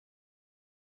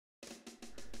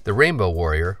The Rainbow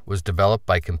Warrior was developed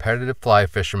by competitive fly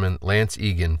fisherman Lance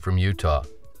Egan from Utah.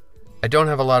 I don't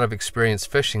have a lot of experience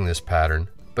fishing this pattern,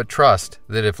 but trust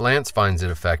that if Lance finds it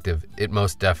effective, it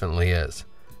most definitely is.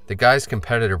 The guy's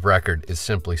competitive record is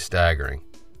simply staggering.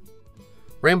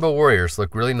 Rainbow Warriors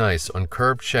look really nice on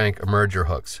curved shank emerger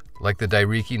hooks, like the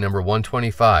Dai-Riki number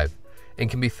 125, and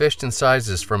can be fished in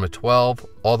sizes from a 12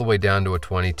 all the way down to a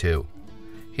 22.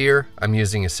 Here, I'm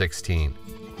using a 16.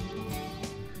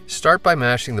 Start by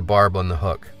mashing the barb on the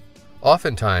hook.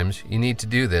 Oftentimes, you need to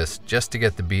do this just to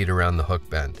get the bead around the hook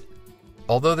bend.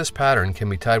 Although this pattern can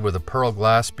be tied with a pearl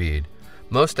glass bead,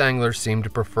 most anglers seem to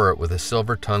prefer it with a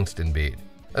silver tungsten bead.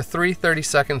 A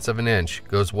 3/32 of an inch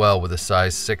goes well with a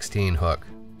size 16 hook.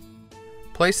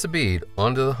 Place the bead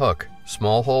onto the hook,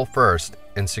 small hole first,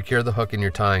 and secure the hook in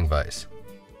your tying vise.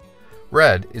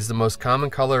 Red is the most common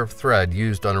color of thread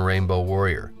used on a Rainbow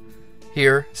Warrior.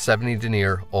 Here, 70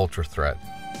 Denier Ultra Thread.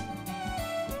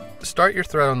 Start your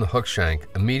thread on the hook shank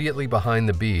immediately behind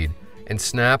the bead and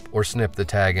snap or snip the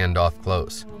tag end off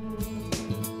close.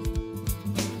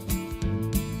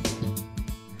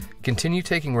 Continue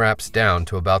taking wraps down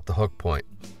to about the hook point.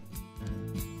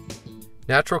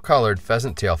 Natural colored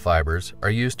pheasant tail fibers are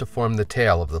used to form the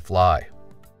tail of the fly.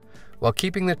 While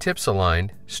keeping the tips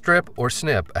aligned, strip or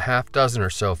snip a half dozen or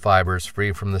so fibers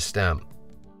free from the stem.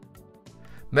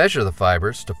 Measure the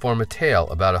fibers to form a tail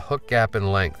about a hook gap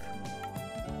in length.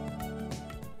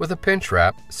 With a pinch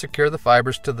wrap, secure the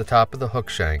fibers to the top of the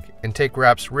hook shank and take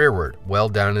wraps rearward well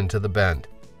down into the bend.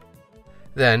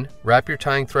 Then, wrap your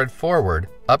tying thread forward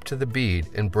up to the bead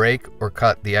and break or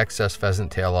cut the excess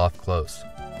pheasant tail off close.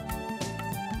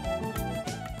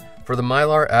 For the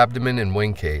Mylar abdomen and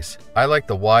wing case, I like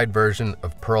the wide version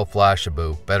of pearl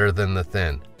Flashabou better than the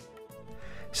thin.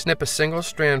 Snip a single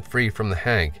strand free from the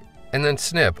hank, and then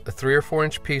snip a 3 or 4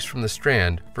 inch piece from the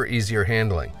strand for easier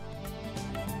handling.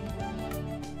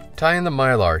 Tie in the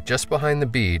Mylar just behind the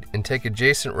bead and take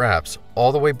adjacent wraps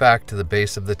all the way back to the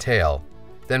base of the tail,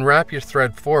 then wrap your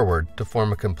thread forward to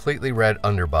form a completely red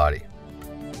underbody.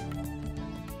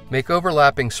 Make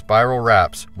overlapping spiral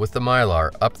wraps with the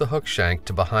Mylar up the hook shank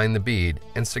to behind the bead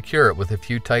and secure it with a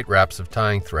few tight wraps of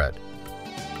tying thread.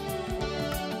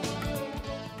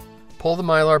 Pull the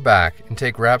Mylar back and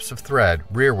take wraps of thread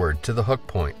rearward to the hook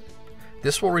point.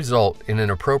 This will result in an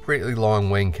appropriately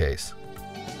long wing case.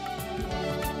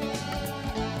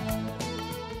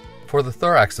 For the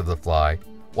thorax of the fly,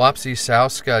 Wapsi's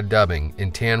Sow-Scud dubbing in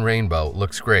tan rainbow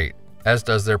looks great, as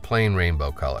does their plain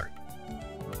rainbow color.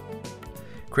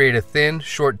 Create a thin,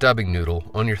 short dubbing noodle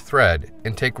on your thread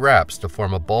and take wraps to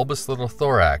form a bulbous little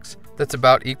thorax that's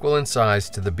about equal in size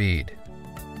to the bead.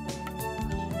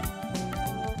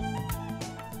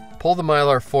 Pull the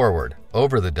Mylar forward,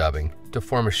 over the dubbing, to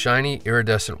form a shiny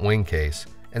iridescent wing case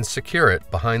and secure it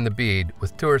behind the bead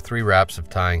with 2 or 3 wraps of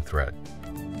tying thread.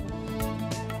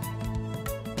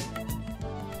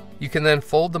 You can then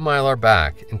fold the Mylar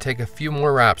back and take a few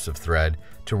more wraps of thread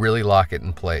to really lock it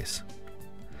in place.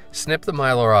 Snip the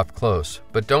Mylar off close,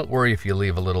 but don't worry if you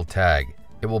leave a little tag.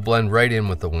 It will blend right in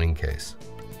with the wing case.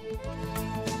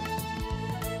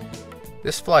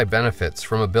 This fly benefits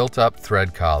from a built-up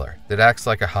thread collar that acts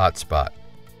like a hot spot.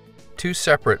 2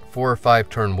 separate 4 or 5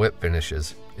 turn whip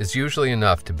finishes is usually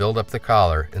enough to build up the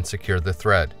collar and secure the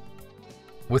thread.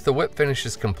 With the whip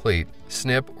finishes complete,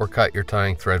 snip or cut your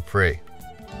tying thread free.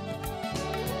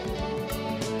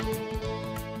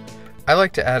 I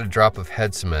like to add a drop of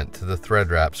head cement to the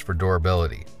thread wraps for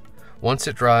durability. Once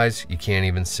it dries, you can't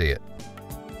even see it.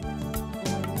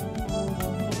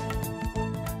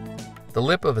 The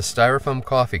lip of a styrofoam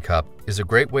coffee cup is a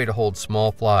great way to hold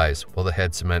small flies while the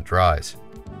head cement dries.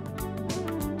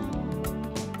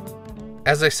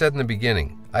 As I said in the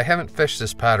beginning, I haven't fished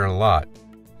this pattern a lot,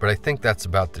 but I think that's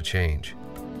about to change.